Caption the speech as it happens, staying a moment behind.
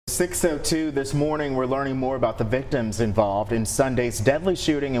6:02 this morning, we're learning more about the victims involved in Sunday's deadly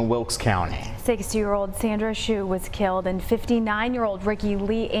shooting in Wilkes County. 60-year-old Sandra Shue was killed and 59-year-old Ricky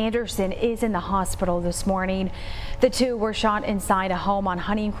Lee Anderson is in the hospital this morning. The two were shot inside a home on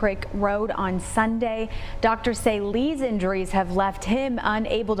Honey Creek Road on Sunday. Doctors say Lee's injuries have left him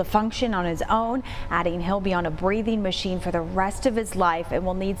unable to function on his own, adding he'll be on a breathing machine for the rest of his life and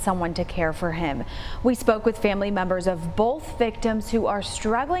will need someone to care for him. We spoke with family members of both victims who are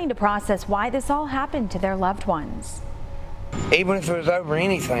struggling to process why this all happened to their loved ones. Even if it was over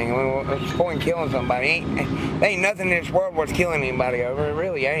anything, I mean, it's going killing somebody. There ain't nothing in this world worth killing anybody over. It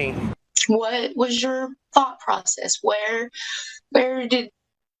really ain't. What was your thought process? What did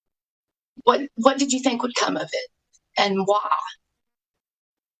you think would come of it, and why?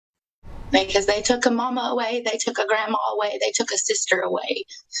 Because they took a mama away, they took a grandma away, they took a sister away.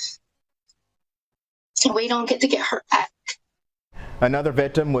 So we don't get to get her back. Another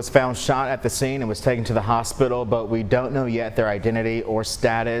victim was found shot at the scene and was taken to the hospital, but we don't know yet their identity or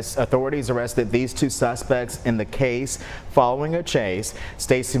status. Authorities arrested these two suspects in the case following a chase.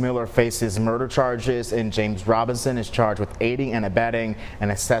 Stacey Miller faces murder charges and James Robinson is charged with aiding and abetting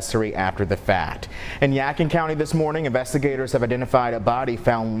an accessory after the fact. In Yadkin County this morning, investigators have identified a body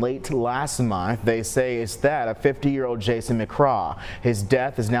found late last month. They say it's that of 50-year-old Jason McCraw. His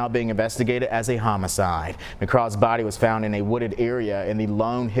death is now being investigated as a homicide. McCraw's body was found in a wooded area in the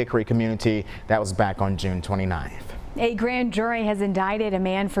Lone Hickory community. That was back on June 29th. A grand jury has indicted a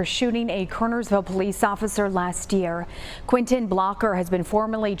man for shooting a Kernersville police officer last year. Quentin Blocker has been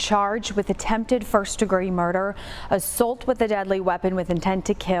formally charged with attempted first-degree murder, assault with a deadly weapon with intent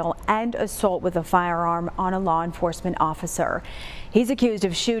to kill, and assault with a firearm on a law enforcement officer. He's accused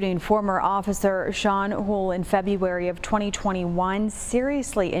of shooting former officer Sean Houle in February of 2021,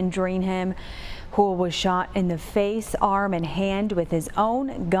 seriously injuring him. Houle was shot in the face, arm, and hand with his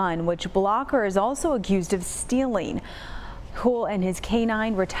own gun, which Blocker is also accused of stealing. Houle and his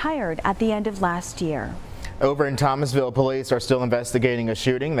canine retired at the end of last year. Over in Thomasville, police are still investigating a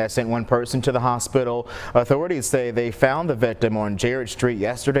shooting that sent one person to the hospital. Authorities say they found the victim on Jarrett Street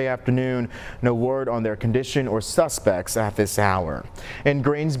yesterday afternoon. No word on their condition or suspects at this hour. In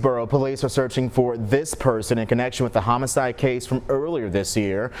Greensboro, police are searching for this person in connection with the homicide case from earlier this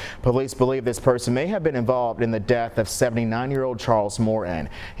year. Police believe this person may have been involved in the death of 79-year-old Charles Morton.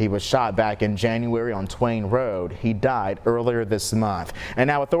 He was shot back in January on Twain Road. He died earlier this month. And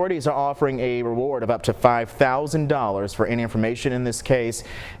now authorities are offering a reward of up to $5,000 for any information in this case.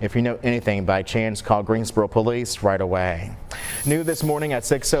 If you know anything by chance, call Greensboro Police right away. New this morning at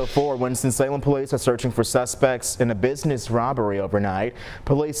 6:04, Winston-Salem police are searching for suspects in a business robbery overnight.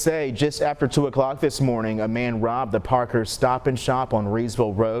 Police say just after 2 o'clock this morning, a man robbed the Parker Stop and Shop on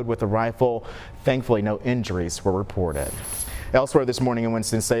Reesville Road with a rifle. Thankfully, no injuries were reported. Elsewhere this morning in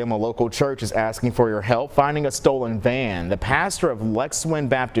Winston-Salem, a local church is asking for your help finding a stolen van. The pastor of WXII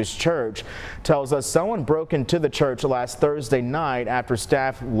Baptist Church tells us someone broke into the church last Thursday night after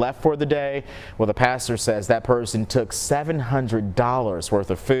staff left for the day. Well, the pastor says that person took $700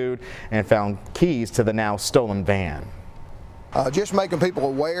 worth of food and found keys to the now stolen van. Just making people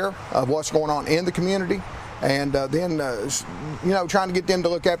aware of what's going on in the community, and then trying to get them to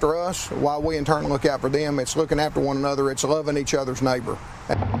look after us while we in turn look out for them. It's looking after one another. It's loving each other's neighbor.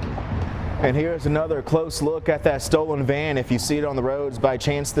 And here's another close look at that stolen van. If you see it on the roads by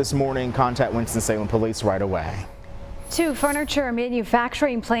chance this morning, contact Winston-Salem Police right away. 2 furniture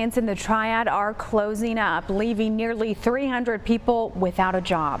manufacturing plants in the Triad are closing up, leaving nearly 300 people without a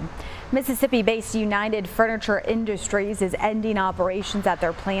job. Mississippi-based United Furniture Industries is ending operations at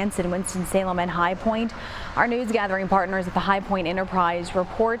their plants in Winston-Salem and High Point. Our news gathering partners at the High Point Enterprise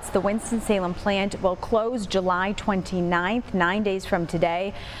reports the Winston-Salem plant will close July 29th, 9 days from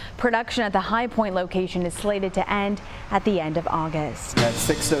today. Production at the High Point location is slated to end at the end of August. At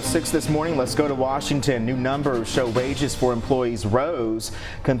 6:06 this morning, let's go to Washington. New numbers show wages for employees rose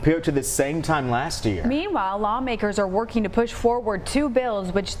compared to the same time last year. Meanwhile, lawmakers are working to push forward 2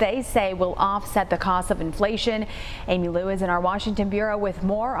 bills which they say will offset the cost of inflation. Amy Lou is in our Washington bureau with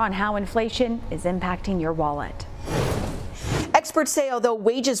more on how inflation is impacting your wallet. Experts say although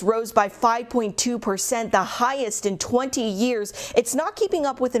wages rose by 5.2%, the highest in 20 years, it's not keeping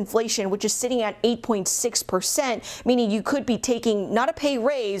up with inflation, which is sitting at 8.6%, meaning you could be taking not a pay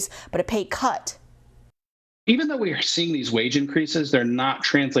raise, but a pay cut. Even though we are seeing these wage increases, they're not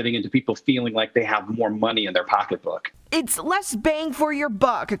translating into people feeling like they have more money in their pocketbook. It's less bang for your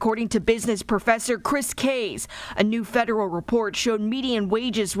buck, according to business professor Chris Kays. A new federal report showed median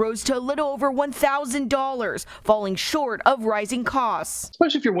wages rose to a little over $1,000, falling short of rising costs.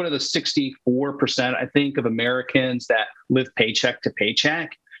 Especially if you're one of the 64%, I think, of Americans that live paycheck to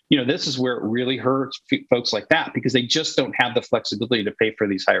paycheck. this is where it really hurts folks like that because they just don't have the flexibility to pay for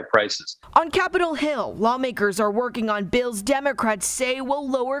these higher prices. On Capitol Hill, lawmakers are working on bills Democrats say will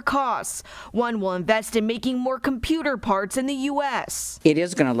lower costs. One will invest in making more computer parts in the U.S. It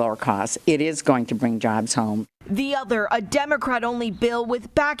is going to lower costs. It is going to bring jobs home. The other, a Democrat-only bill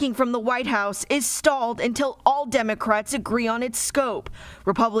with backing from the White House, is stalled until all Democrats agree on its scope.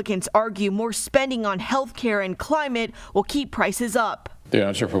 Republicans argue more spending on health care and climate will keep prices up. The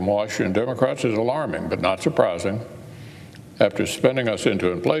answer from Washington Democrats is alarming, but not surprising. After spending us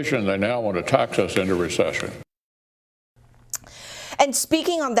into inflation, they now want to tax us into recession. And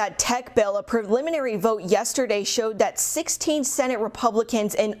speaking on that tech bill, a preliminary vote yesterday showed that 16 Senate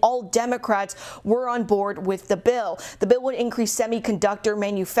Republicans and all Democrats were on board with the bill. The bill would increase semiconductor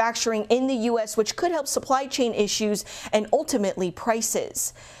manufacturing in the U.S., which could help supply chain issues and ultimately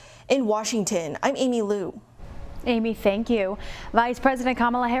prices. In Washington, I'm Amy Liu. Amy, thank you. Vice President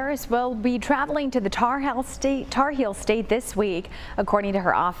Kamala Harris will be traveling to the Tar Heel State this week. According to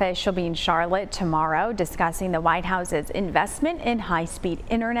her office, she'll be in Charlotte tomorrow discussing the White House's investment in high-speed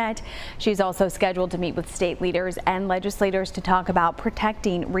internet. She's also scheduled to meet with state leaders and legislators to talk about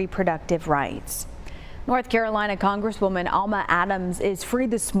protecting reproductive rights. North Carolina Congresswoman Alma Adams is free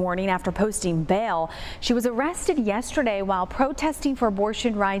this morning after posting bail. She was arrested yesterday while protesting for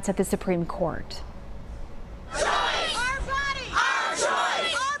abortion rights at the Supreme Court.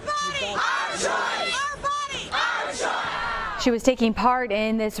 She was taking part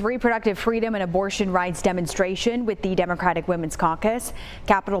in this reproductive freedom and abortion rights demonstration with the Democratic Women's Caucus.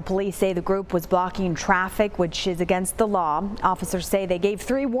 Capitol Police say the group was blocking traffic, which is against the law. Officers say they gave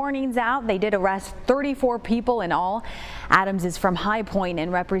 3 warnings out. They did arrest 34 people in all. Adams is from High Point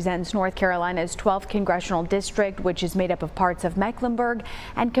and represents North Carolina's 12th congressional district, which is made up of parts of Mecklenburg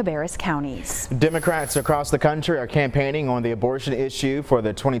and Cabarrus counties. Democrats across the country are campaigning on the abortion issue for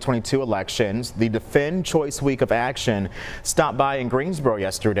the 2022 elections. The Defend Choice Week of Action stopped by in Greensboro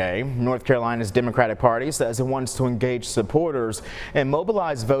yesterday. North Carolina's Democratic Party says it wants to engage supporters and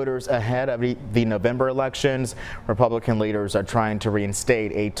mobilize voters ahead of the November elections. Republican leaders are trying to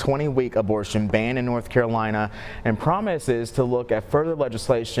reinstate a 20-week abortion ban in North Carolina and promises to look at further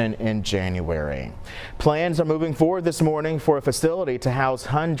legislation in January. Plans are moving forward this morning for a facility to house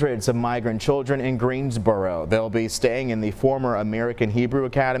hundreds of migrant children in Greensboro. They'll be staying in the former American Hebrew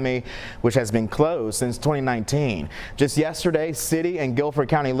Academy, which has been closed since 2019. Just yesterday, city and Guilford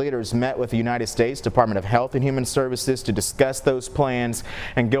County leaders met with the United States Department of Health and Human Services to discuss those plans,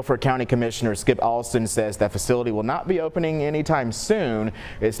 and Guilford County Commissioner Skip Alston says that facility will not be opening anytime soon.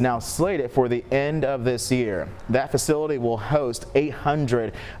 It's now slated for the end of this year. That facility will host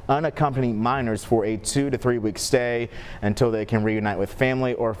 800 unaccompanied minors for a 2 to 3 week stay until they can reunite with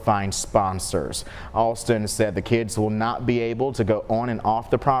family or find sponsors. Alston said the kids will not be able to go on and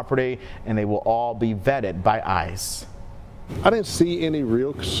off the property, and they will all be vetted by ICE. I didn't see any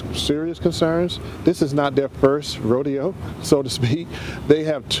real serious concerns. This is not their first rodeo, so to speak. They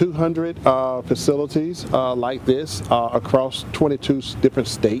have 200 facilities like this across 22 different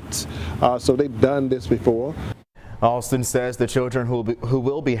states, so they've done this before. Alston says the children who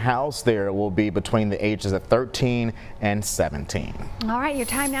will be housed there will be between the ages of 13 and 17. All right, your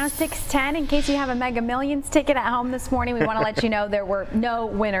time now is 6:10. In case you have a Mega Millions ticket at home this morning, we want to let you know there were no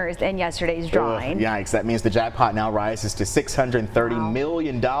winners in yesterday's drawing. Yikes, that means the jackpot now rises to $630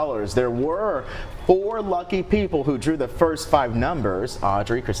 million. There were 4 lucky people who drew the first 5 numbers: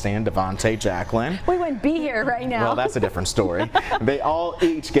 Audrey, Christine, Devontae, Jacqueline. We wouldn't be here right now. Well, that's a different story. They all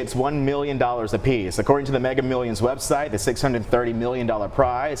each gets $1 million apiece. According to the Mega Millions website, the $630 million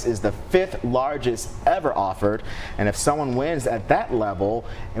prize is the 5th largest ever offered, and if someone wins at that level,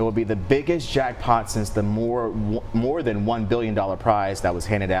 it will be the biggest jackpot since the more than $1 billion prize that was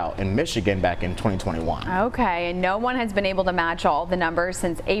handed out in Michigan back in 2021. Okay, and no one has been able to match all the numbers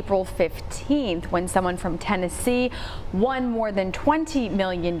since April 15th when someone from Tennessee won more than $20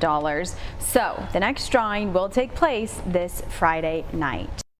 million. So the next drawing will take place this Friday night.